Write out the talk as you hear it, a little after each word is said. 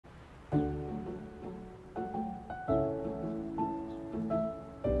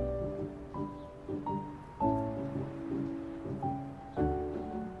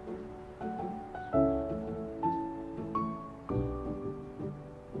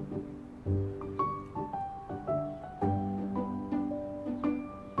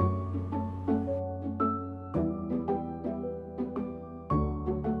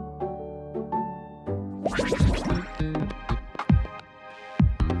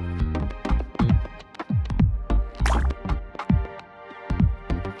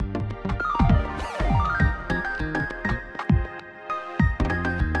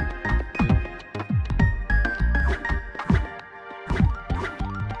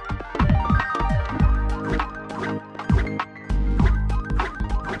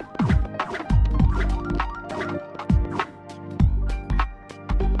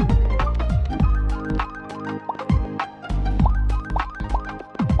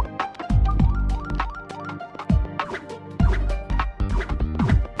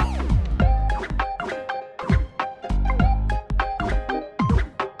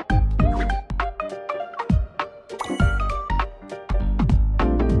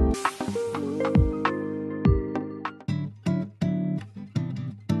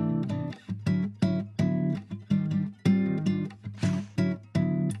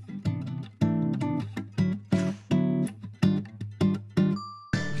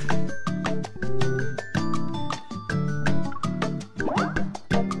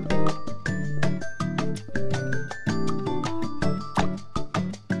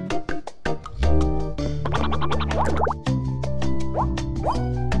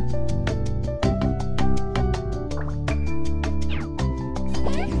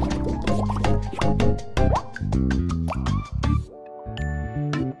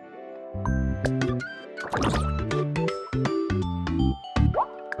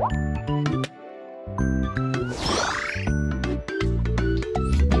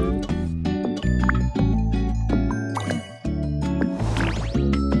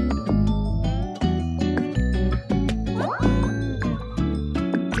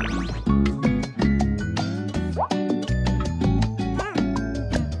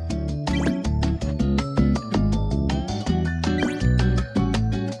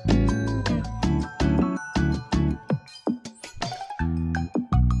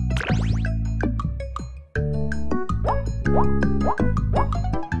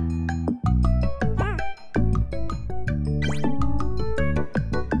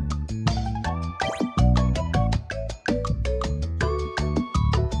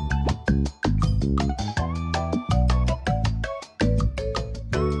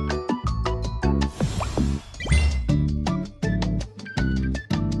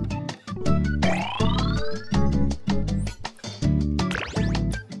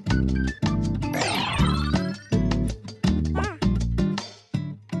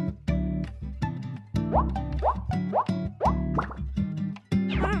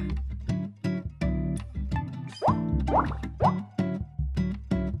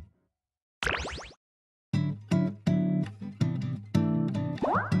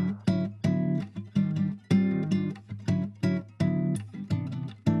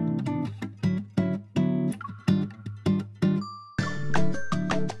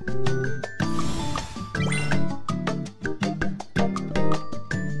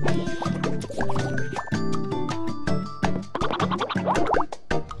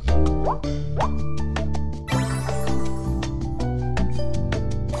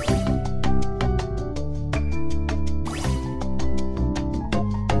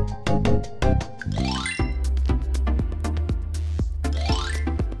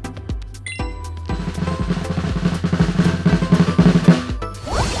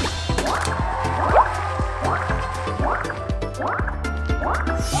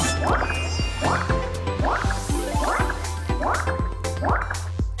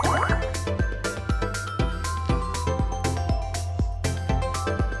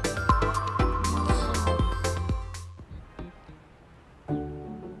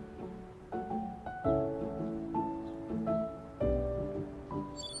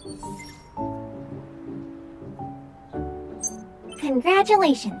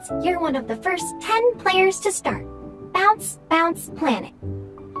Congratulations, you're one of the first 10 players to start. Bounce, Bounce Planet.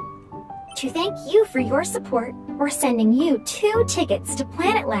 To thank you for your support, we're sending you 2 tickets to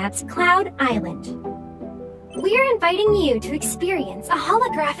Planet Lab's Cloud Island. We're inviting you to experience a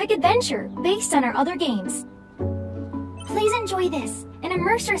holographic adventure based on our other games. Please enjoy this and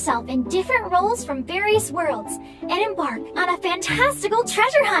immerse yourself in different roles from various worlds and embark on a fantastical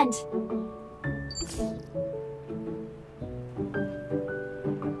treasure hunt!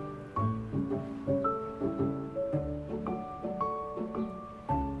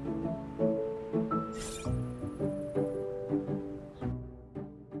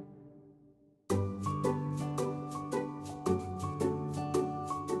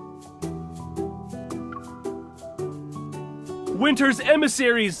 Winter's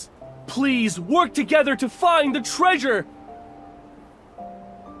emissaries, please work together to find the treasure!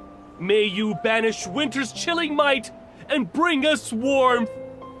 May you banish winter's chilling might and bring us warmth.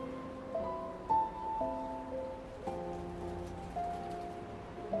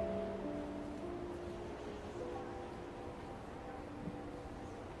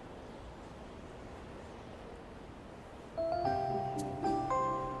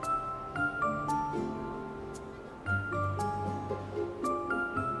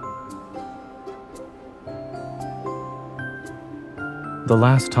 The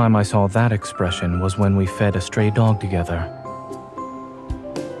last time I saw that expression was when we fed a stray dog together.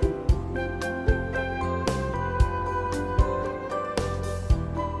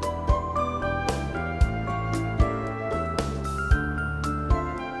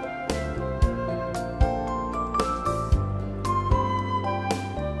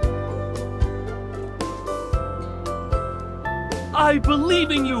 I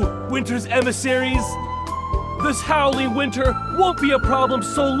believe in you, winter's emissaries! This howling winter won't be a problem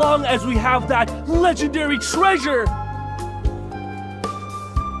so long as we have that legendary treasure!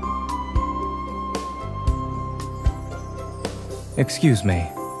 Excuse me,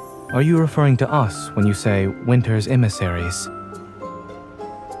 are you referring to us when you say winter's emissaries?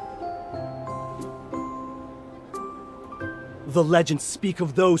 The legends speak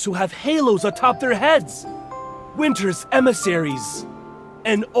of those who have halos atop their heads! Winter's emissaries!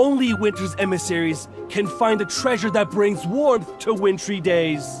 And only winter's emissaries can find the treasure that brings warmth to wintry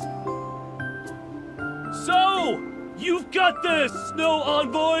days. So, you've got this, snow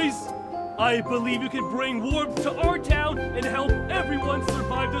envoys! I believe you can bring warmth to our town and help everyone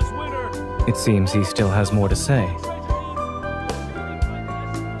survive this winter. It seems he still has more to say.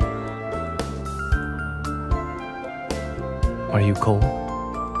 Are you cold?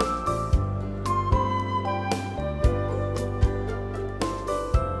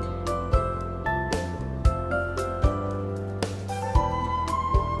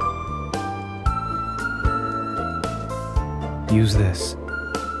 Use this.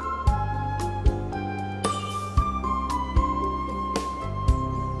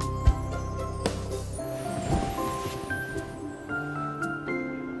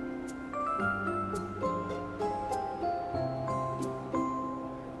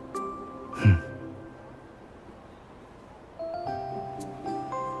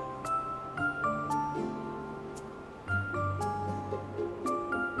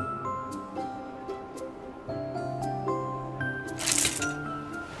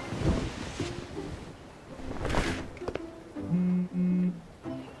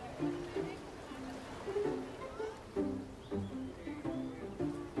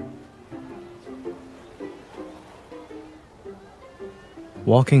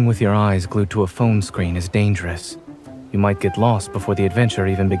 Walking with your eyes glued to a phone screen is dangerous. You might get lost before the adventure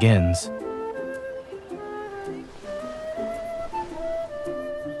even begins.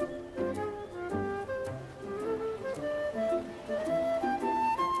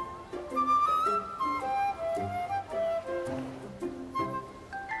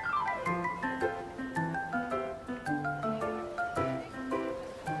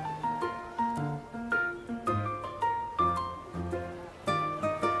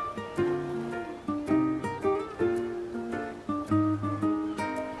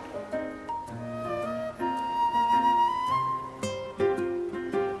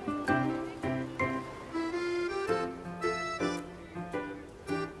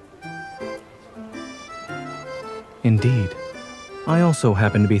 Indeed. I also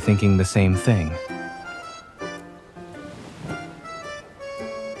happen to be thinking the same thing.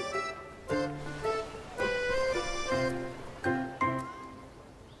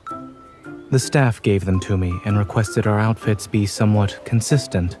 The staff gave them to me and requested our outfits be somewhat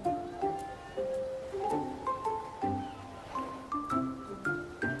consistent.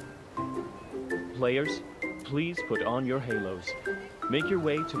 Players, please put on your halos. Make your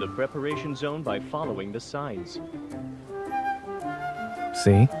way to the preparation zone by following the signs.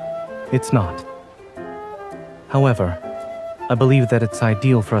 See? It's not. However, I believe that it's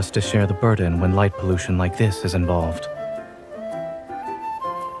ideal for us to share the burden when light pollution like this is involved.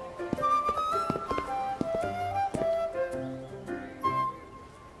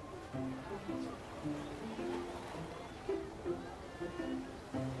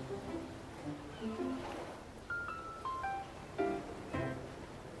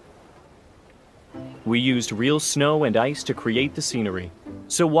 We used real snow and ice to create the scenery,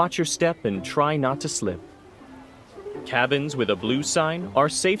 so watch your step and try not to slip. Cabins with a blue sign are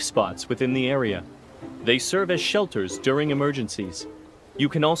safe spots within the area. They serve as shelters during emergencies. You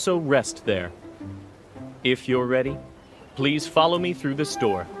can also rest there. If you're ready, please follow me through this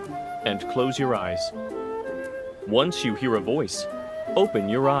door and close your eyes. Once you hear a voice, Open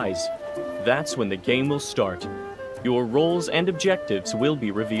your eyes. That's when the game will start. Your roles and objectives will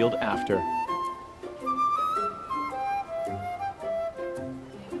be revealed after.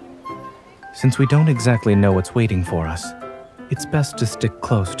 Since we don't exactly know what's waiting for us, it's best to stick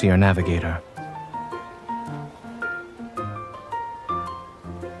close to your navigator.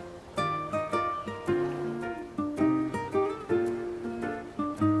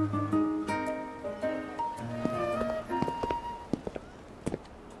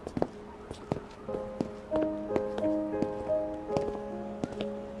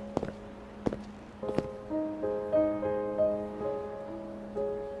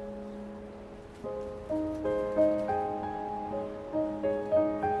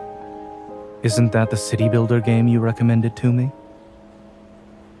 Isn't that the city builder game you recommended to me?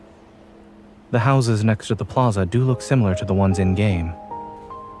 The houses next to the plaza do look similar to the ones in-game.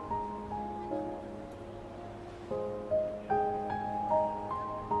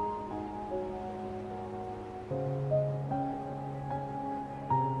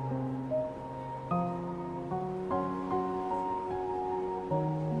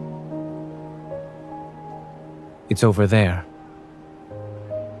 It's over there.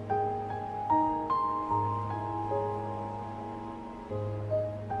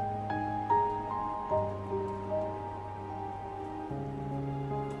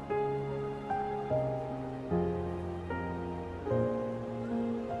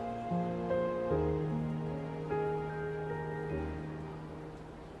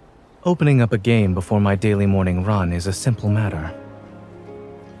 Opening up a game before my daily morning run is a simple matter.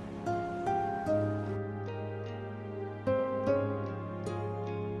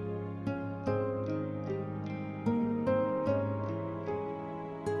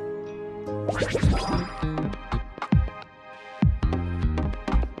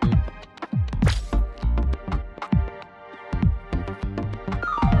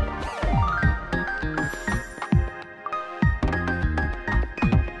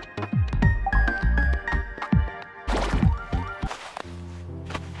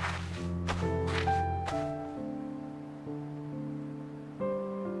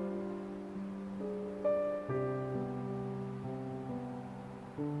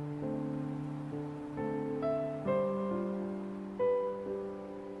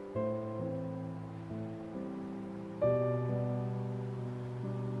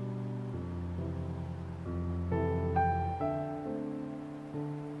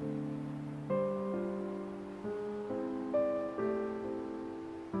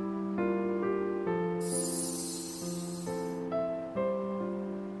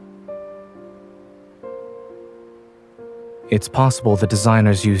 It's possible the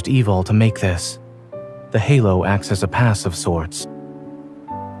designers used Evol to make this. The halo acts as a pass of sorts.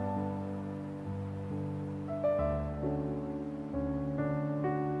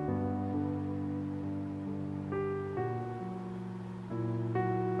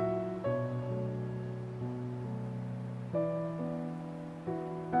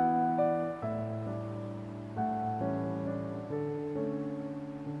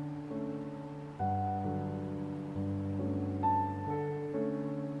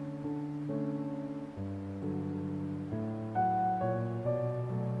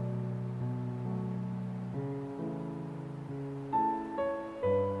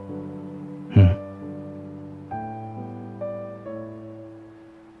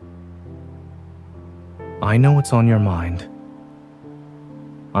 I know what's on your mind.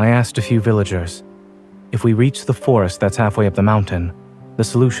 I asked a few villagers. If we reach the forest that's halfway up the mountain, the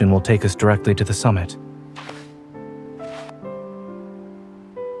solution will take us directly to the summit.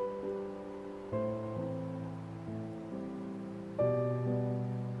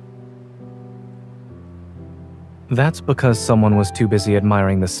 That's because someone was too busy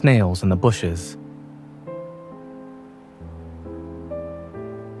admiring the snails in the bushes.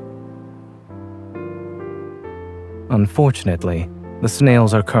 Unfortunately, the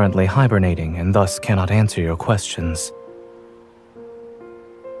snails are currently hibernating and thus cannot answer your questions.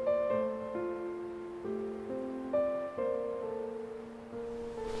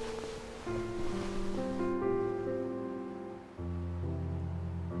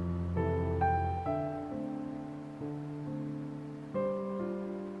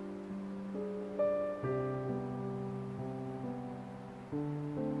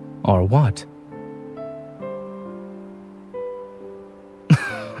 Or what?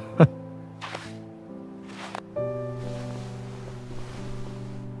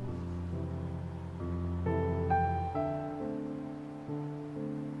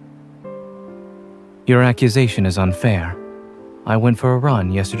 Your accusation is unfair. I went for a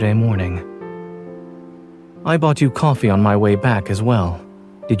run yesterday morning. I bought you coffee on my way back as well.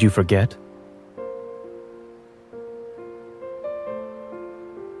 Did you forget?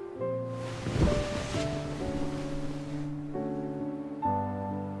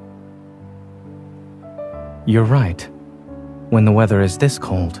 You're right. When the weather is this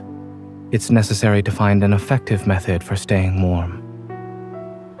cold, it's necessary to find an effective method for staying warm.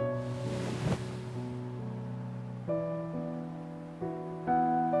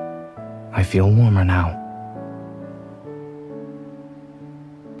 I feel warmer now.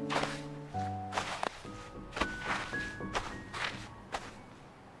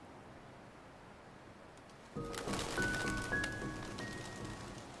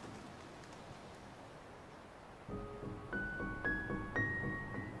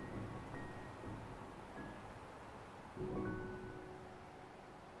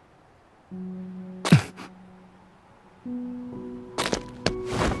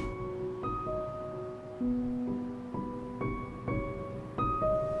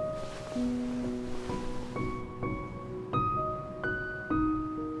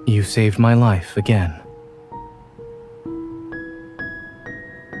 You saved my life again.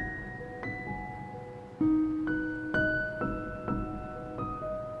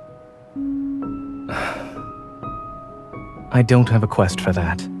 I don't have a quest for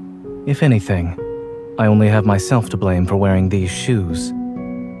that. If anything, I only have myself to blame for wearing these shoes.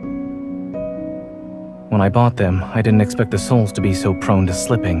 When I bought them, I didn't expect the soles to be so prone to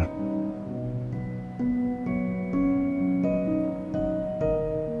slipping.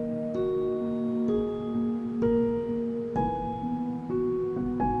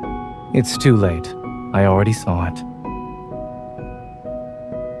 It's too late. I already saw it.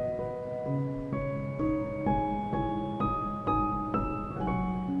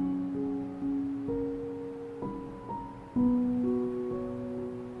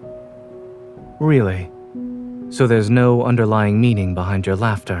 Really? So there's no underlying meaning behind your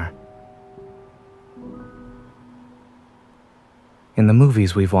laughter? In the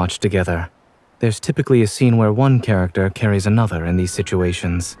movies we've watched together, there's typically a scene where one character carries another in these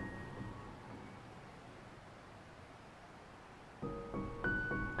situations.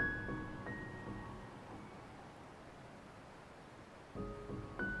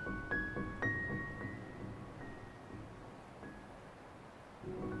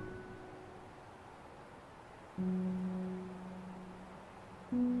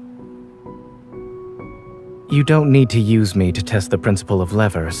 You don't need to use me to test the principle of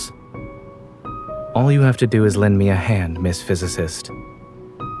levers. All you have to do is lend me a hand, Miss Physicist.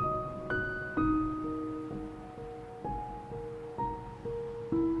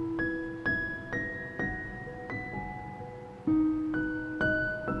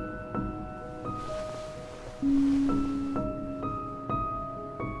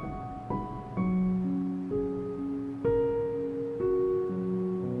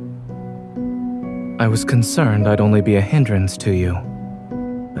 I was concerned I'd only be a hindrance to you,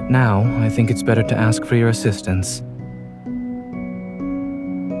 but now I think it's better to ask for your assistance.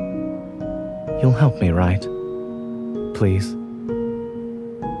 You'll help me, right? Please.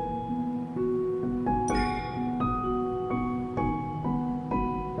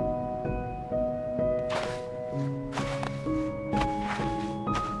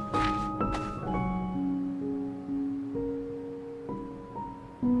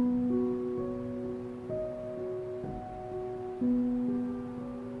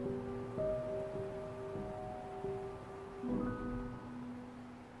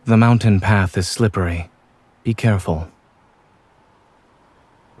 The mountain path is slippery. Be careful.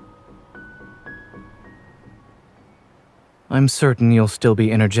 I'm certain you'll still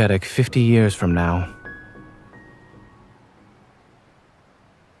be energetic 50 years from now.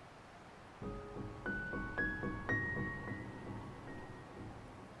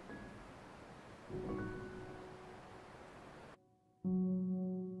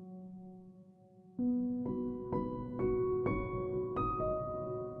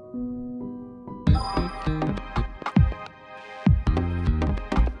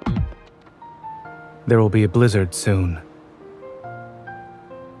 There will be a blizzard soon.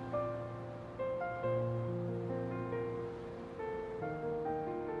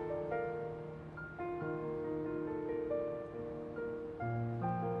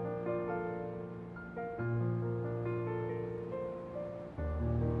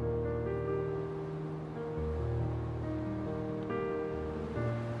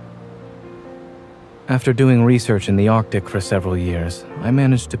 After doing research in the Arctic for several years, I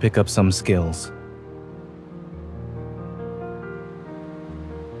managed to pick up some skills.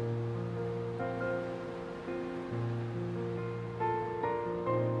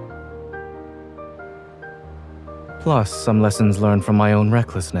 Plus some lessons learned from my own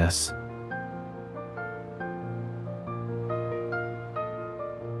recklessness.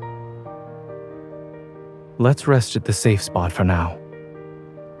 Let's rest at the safe spot for now.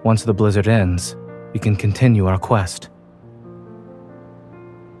 Once the blizzard ends, we can continue our quest.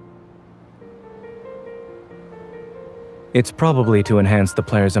 It's probably to enhance the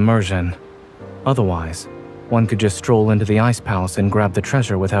player's immersion. Otherwise, one could just stroll into the ice palace and grab the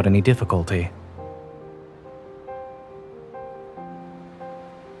treasure without any difficulty.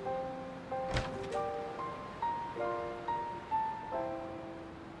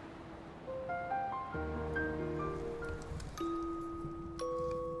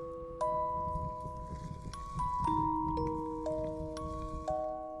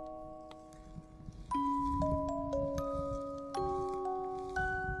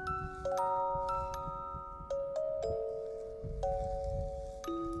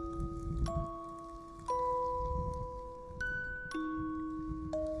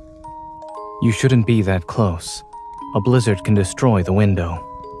 You shouldn't be that close. A blizzard can destroy the window.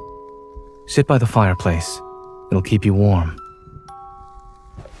 Sit by the fireplace. It'll keep you warm.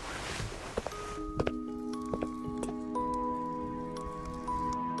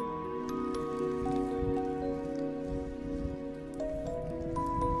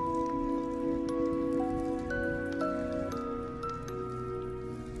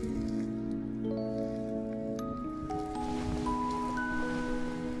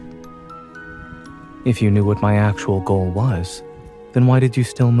 If you knew what my actual goal was, then why did you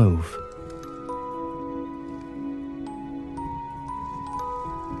still move?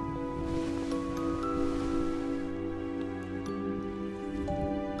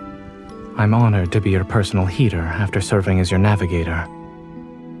 I'm honored to be your personal heater after serving as your navigator.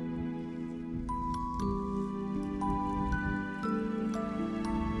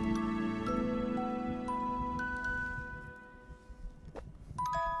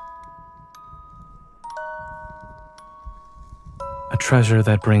 A treasure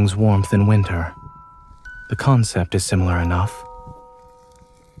that brings warmth in winter. The concept is similar enough.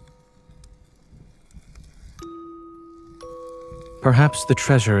 Perhaps the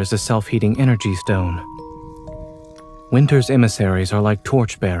treasure is a self-heating energy stone. Winter's emissaries are like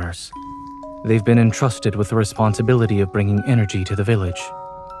torchbearers. They've been entrusted with the responsibility of bringing energy to the village.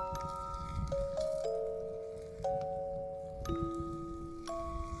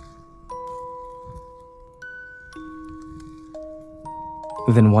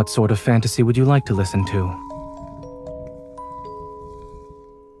 Then what sort of fantasy would you like to listen to?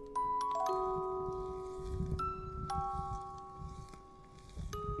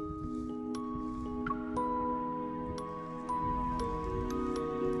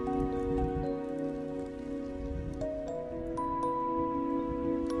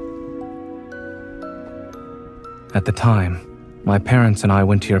 At the time, my parents and I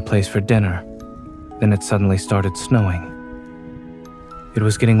went to your place for dinner. Then it suddenly started snowing. It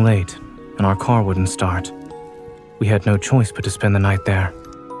was getting late, and our car wouldn't start. We had no choice but to spend the night there.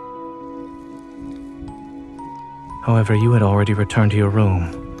 However, you had already returned to your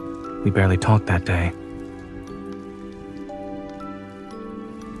room. We barely talked that day.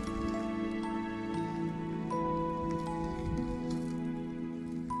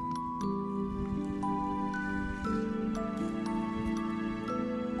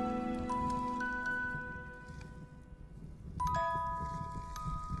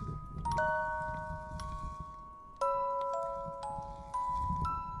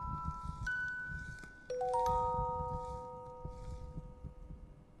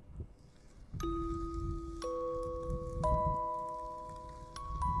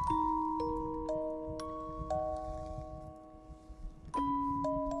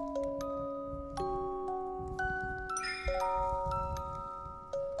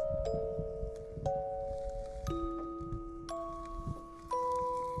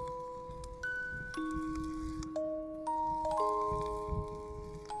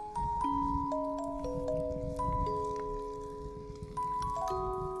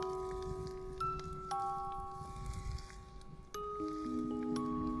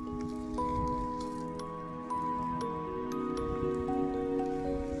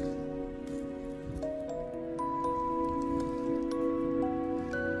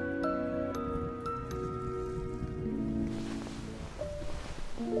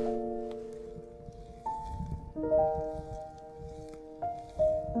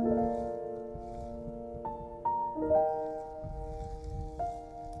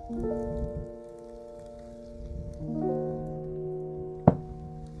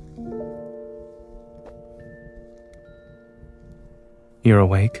 You're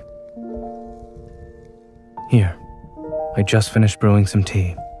awake? Here, I just finished brewing some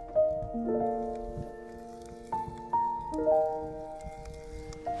tea.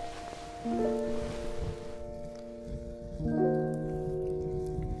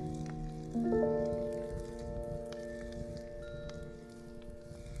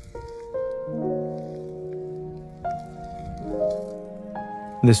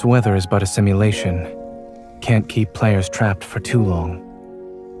 This weather is but a simulation. Can't keep players trapped for too long.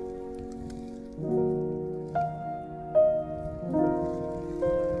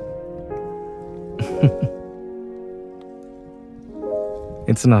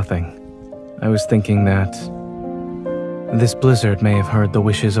 It's nothing. I was thinking that this blizzard may have heard the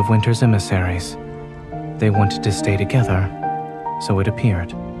wishes of winter's emissaries. They wanted to stay together, so it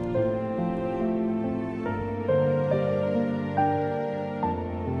appeared.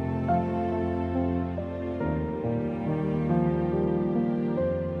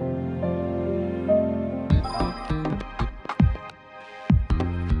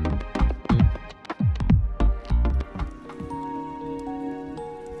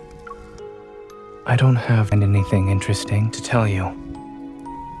 I don't have anything interesting to tell you.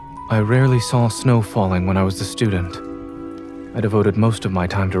 I rarely saw snow falling when I was a student. I devoted most of my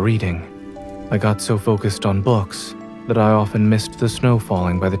time to reading. I got so focused on books that I often missed the snow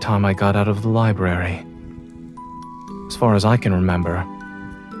falling by the time I got out of the library. As far as I can remember,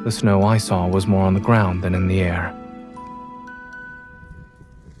 the snow I saw was more on the ground than in the air.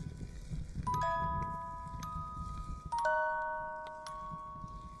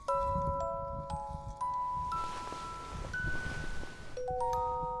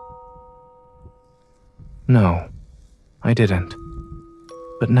 No, I didn't.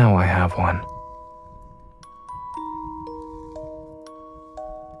 But now I have one.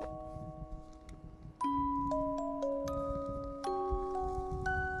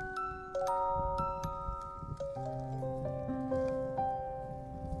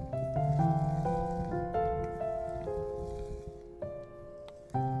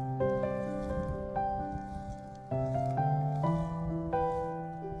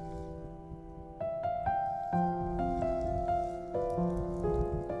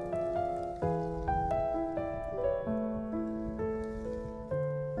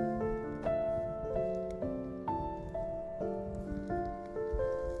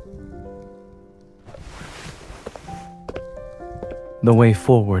 The way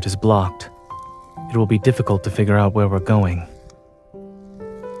forward is blocked. It will be difficult to figure out where we're going.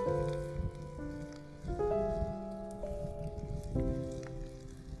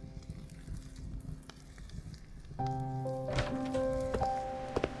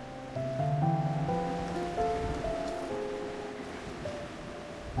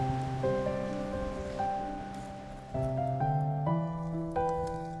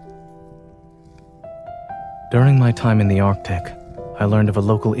 During my time in the Arctic, I learned of a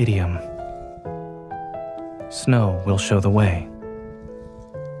local idiom. Snow will show the way.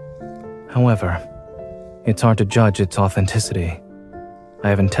 However, it's hard to judge its authenticity. I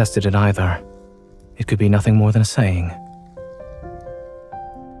haven't tested it either. It could be nothing more than a saying.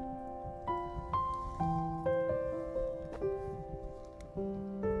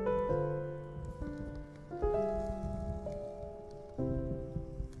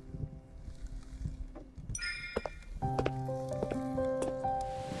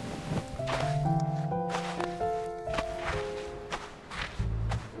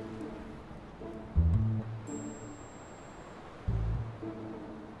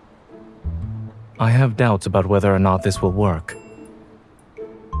 I have doubts about whether or not this will work.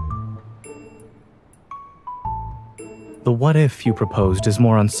 The what if you proposed is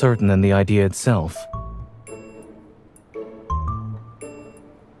more uncertain than the idea itself.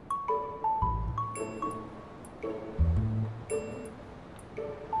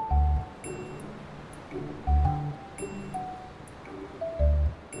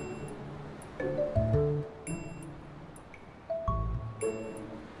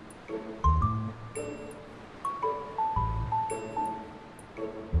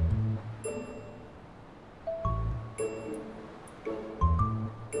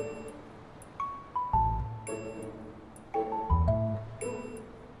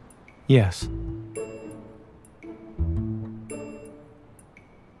 Yes.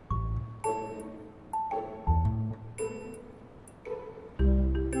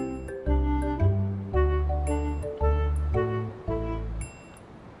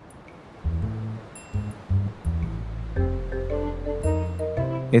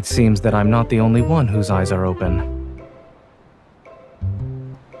 It seems that I'm not the only one whose eyes are open.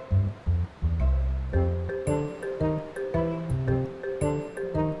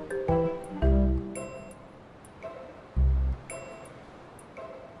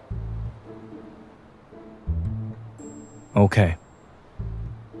 Okay.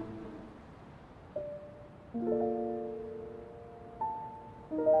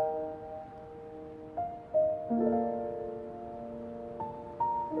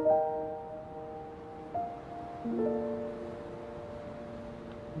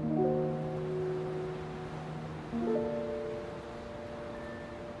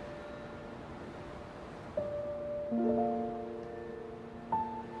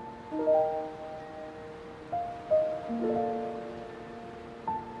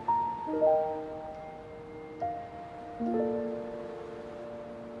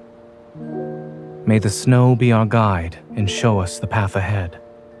 May the snow be our guide and show us the path ahead.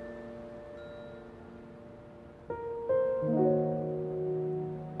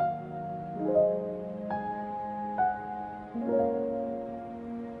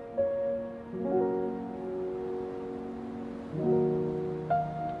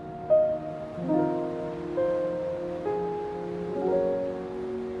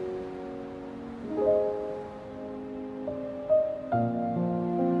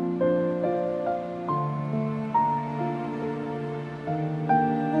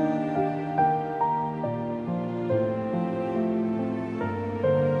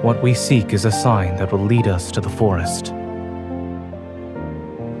 What we seek is a sign that will lead us to the forest.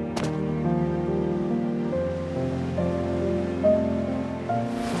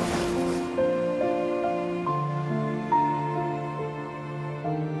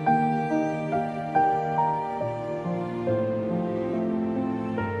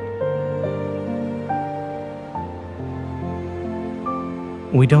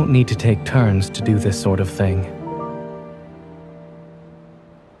 We don't need to take turns to do this sort of thing.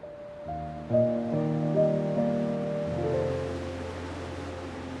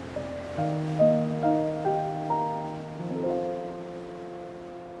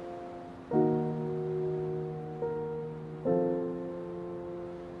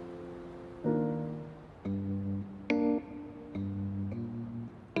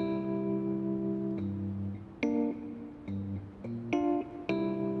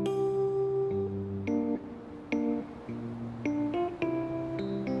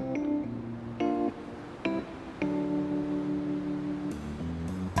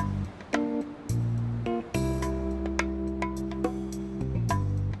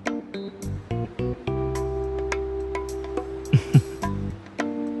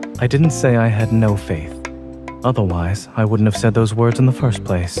 I didn't say I had no faith. Otherwise, I wouldn't have said those words in the first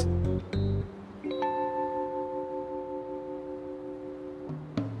place.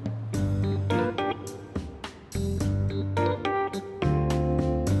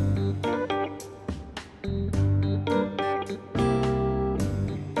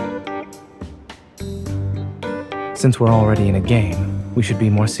 Since we're already in a game, we should be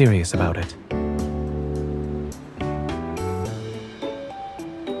more serious about it.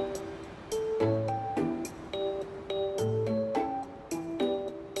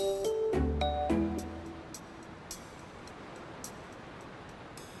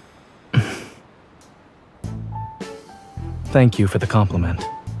 Thank you for the compliment.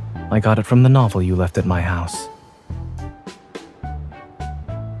 I got it from the novel you left at my house.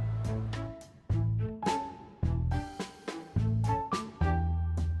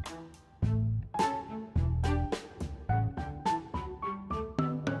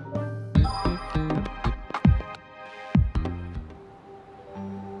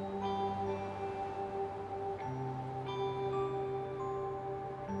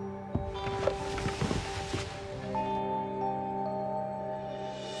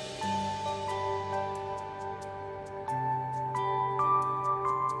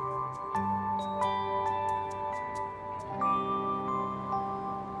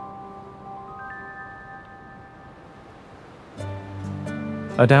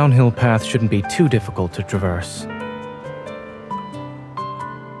 A downhill path shouldn't be too difficult to traverse.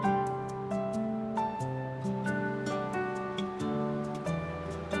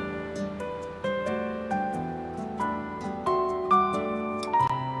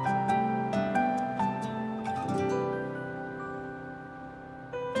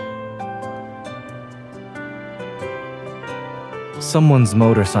 Someone's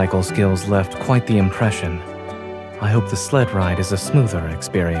motorcycle skills left quite the impression. I hope the sled ride is a smoother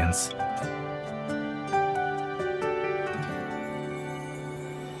experience.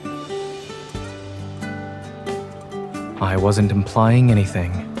 I wasn't implying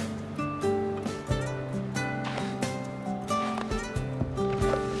anything.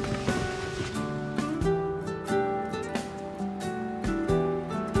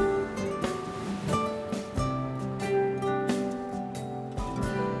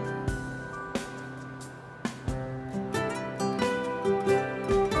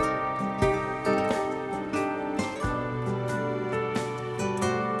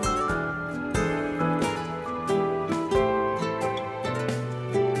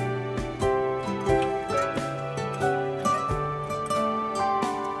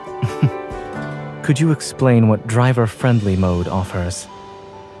 Could you explain what driver-friendly mode offers?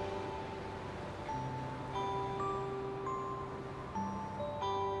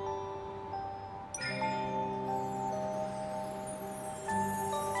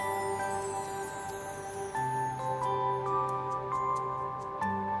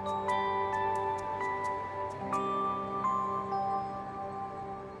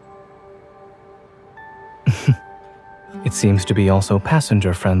 It seems to be also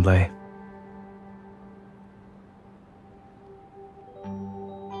passenger-friendly.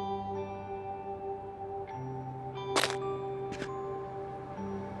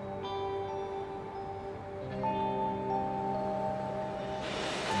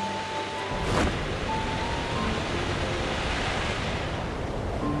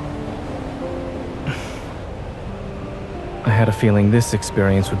 I had a feeling this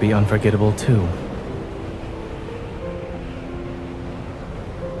experience would be unforgettable too.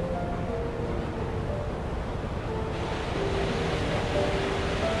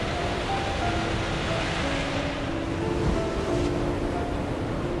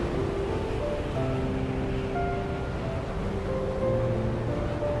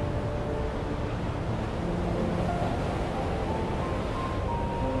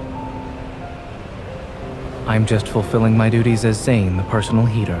 I'm just fulfilling my duties as Zayne, the personal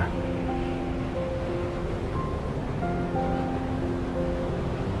heater.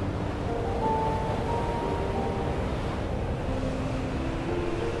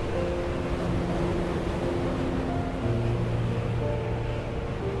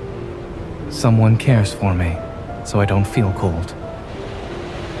 Someone cares for me, so I don't feel cold.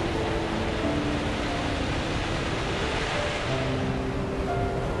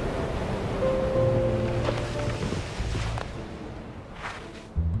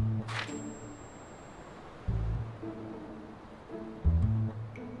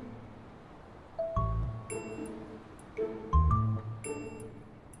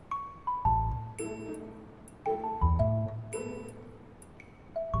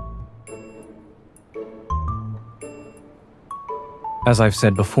 As I've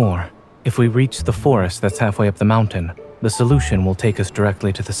said before, if we reach the forest that's halfway up the mountain, the solution will take us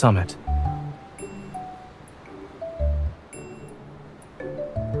directly to the summit.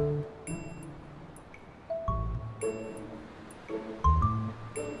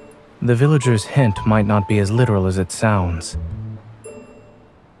 The villager's hint might not be as literal as it sounds.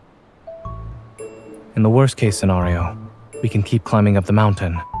 In the worst-case scenario, we can keep climbing up the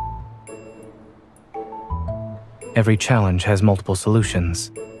mountain. Every challenge has multiple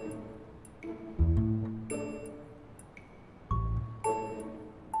solutions.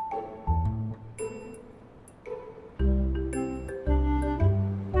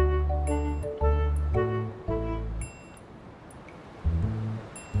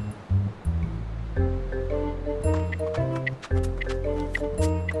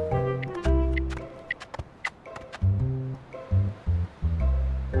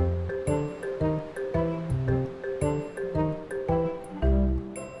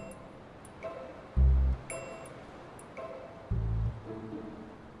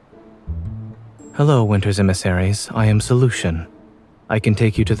 Hello, Winter's emissaries. I am Solution. I can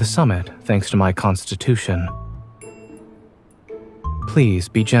take you to the summit thanks to my constitution. Please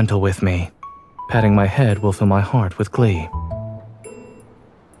be gentle with me. Patting my head will fill my heart with glee.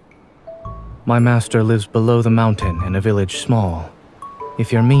 My master lives below the mountain in a village small.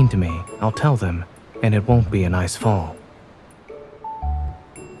 If you're mean to me, I'll tell them, and it won't be a nice fall.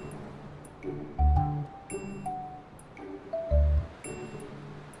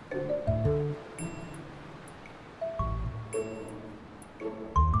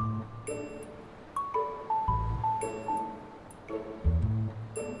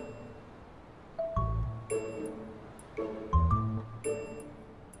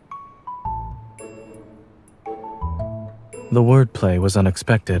 The wordplay was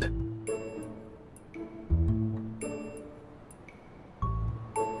unexpected.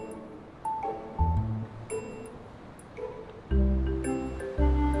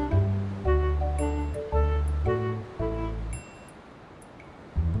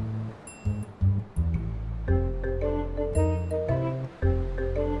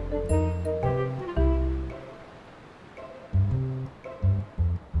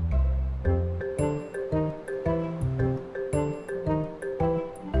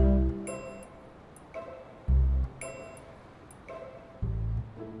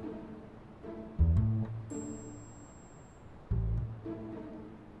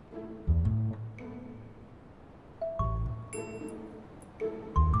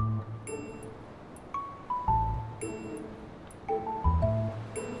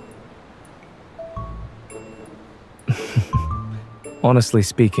 Honestly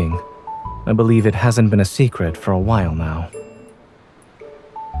speaking, I believe it hasn't been a secret for a while now.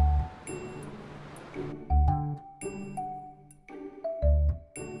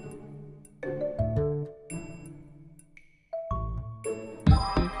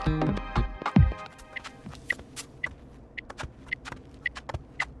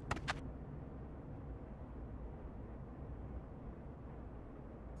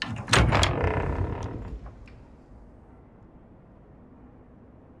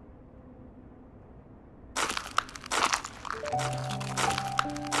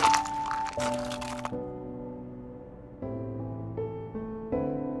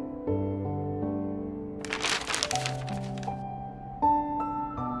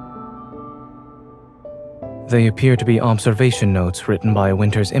 They appear to be observation notes written by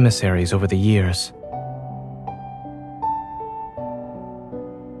Winter's emissaries over the years.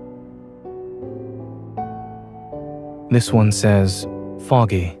 This one says,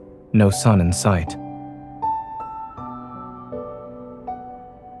 "Foggy, no sun in sight."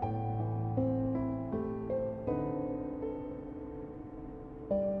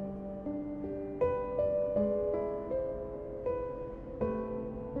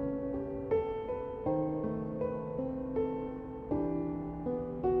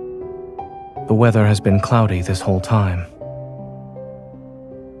 The weather has been cloudy this whole time.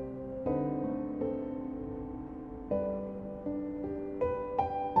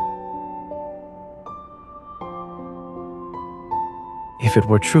 If it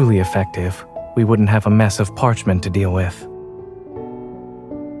were truly effective, we wouldn't have a mess of parchment to deal with.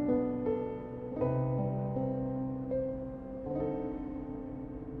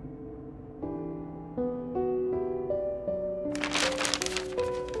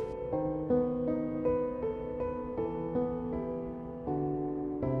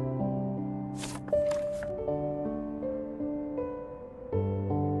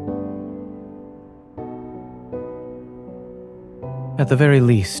 At the very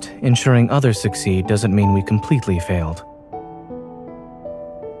least, ensuring others succeed doesn't mean we completely failed.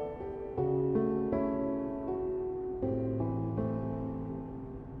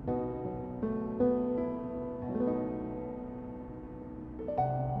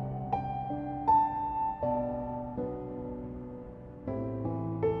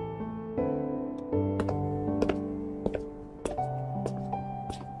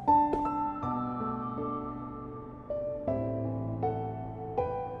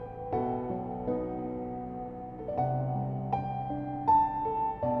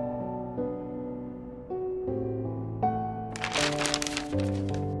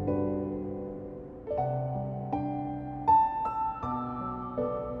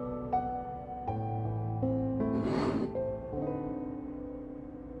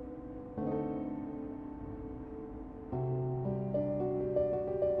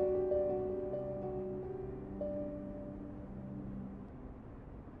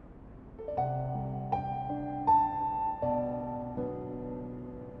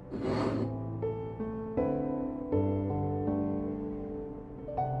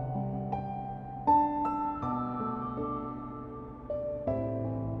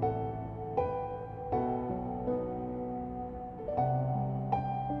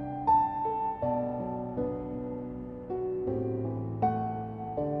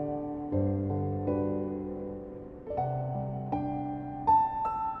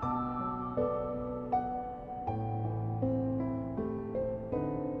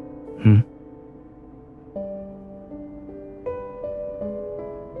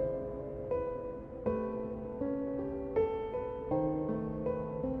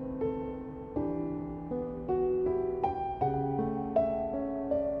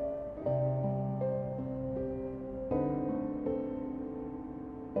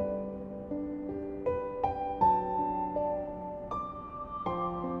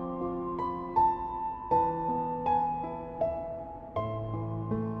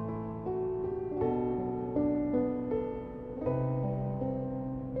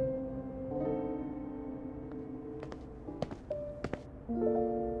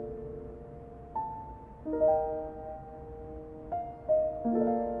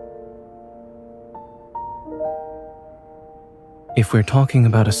 If we're talking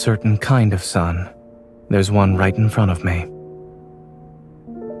about a certain kind of sun, there's one right in front of me.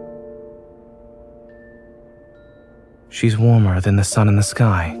 She's warmer than the sun in the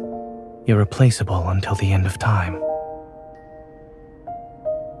sky, irreplaceable until the end of time.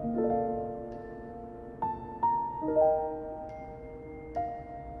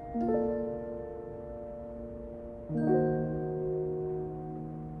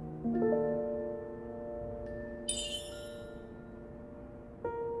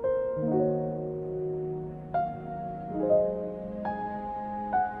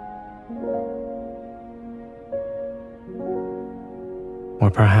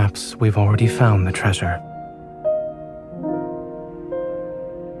 Or perhaps we've already found the treasure.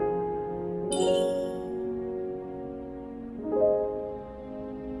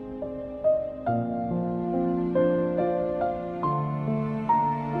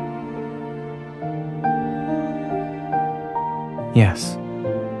 Yes,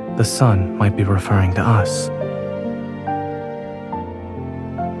 the sun might be referring to us.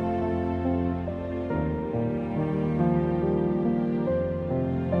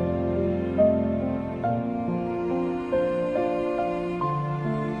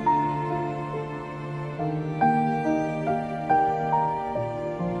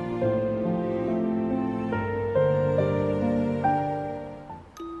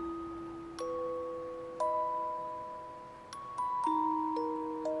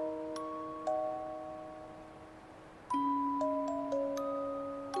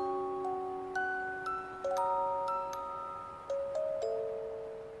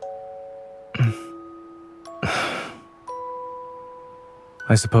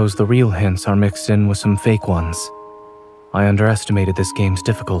 I suppose the real hints are mixed in with some fake ones. I underestimated this game's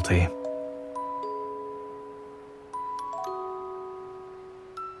difficulty.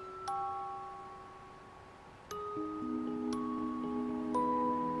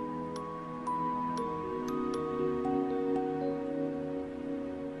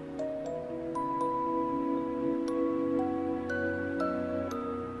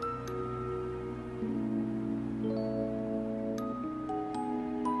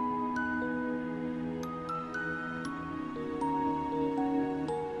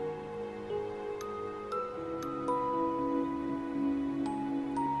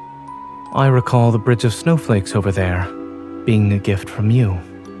 I recall the bridge of snowflakes over there being a gift from you.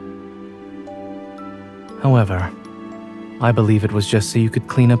 However, I believe it was just so you could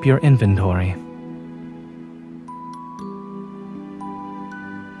clean up your inventory.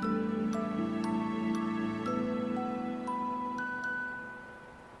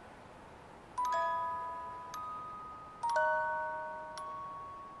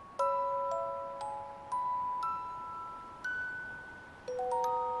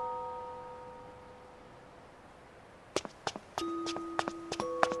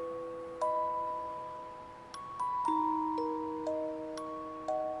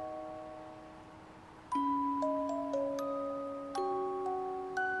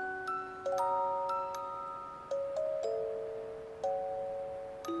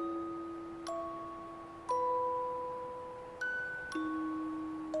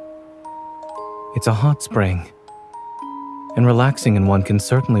 It's a hot spring, and relaxing in one can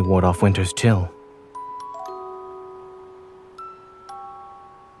certainly ward off winter's chill.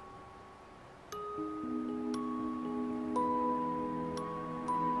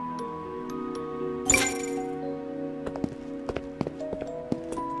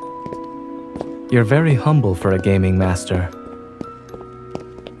 You're very humble for a gaming master.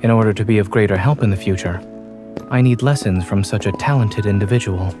 In order to be of greater help in the future, I need lessons from such a talented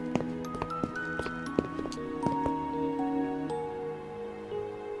individual.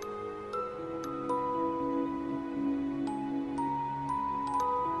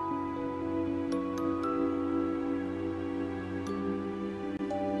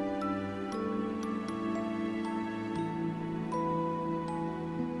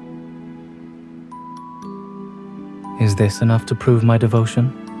 Is this enough to prove my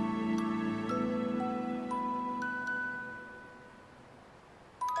devotion?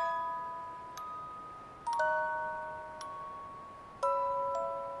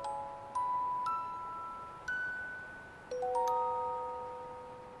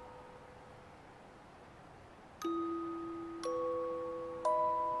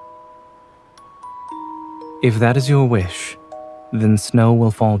 If that is your wish, then snow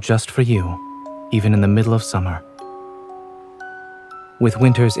will fall just for you, even in the middle of summer. With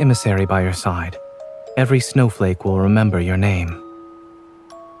winter's emissary by your side, every snowflake will remember your name,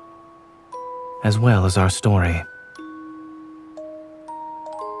 as well as our story.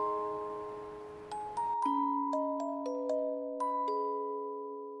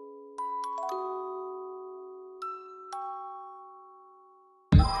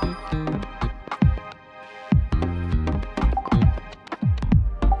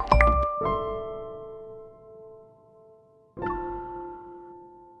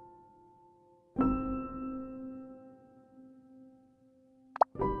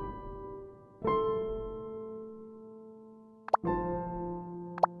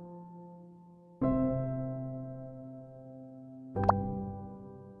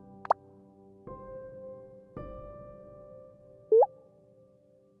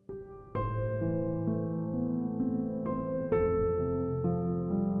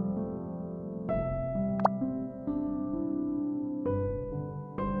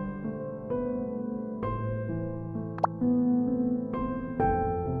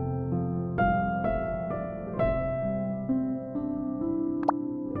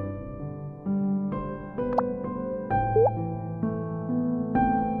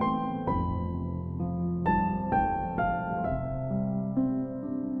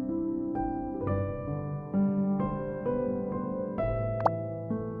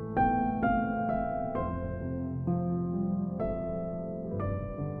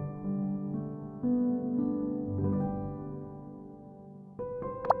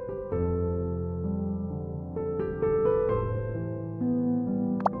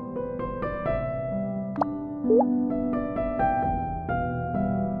 you.